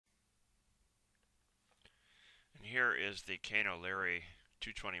here is the Cane O'Leary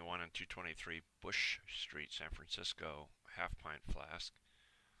 221 and 223 Bush Street, San Francisco half pint flask.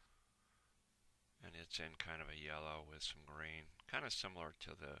 And it's in kind of a yellow with some green, kind of similar to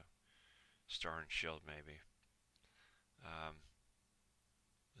the Star and Shield maybe. Um,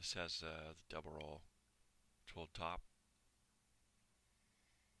 this has the double roll tool top,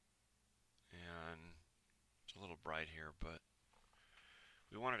 and it's a little bright here, but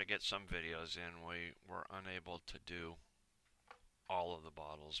we wanted to get some videos in. We were unable to do all of the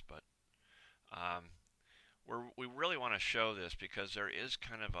bottles, but we really want to show this because there is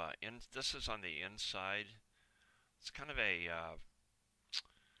kind of this is on the inside. It's kind of a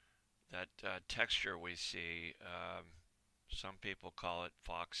that texture we see. Some people call it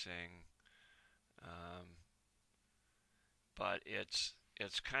foxing, um, but it's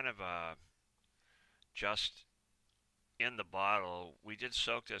kind of just in the bottle. We did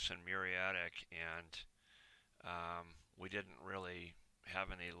soak this in muriatic, and we didn't really have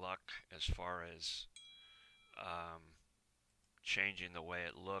any luck as far as changing the way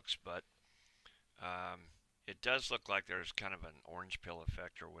it looks, but it does look like there's kind of an orange peel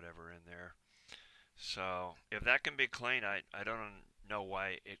effect or whatever in there. So if that can be cleaned, I don't know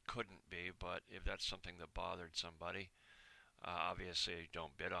why it couldn't be, but if that's something that bothered somebody, obviously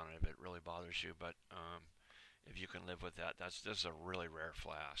don't bid on it if it really bothers you, but if you can live with that, this is a really rare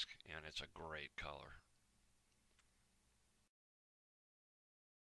flask, and it's a great color.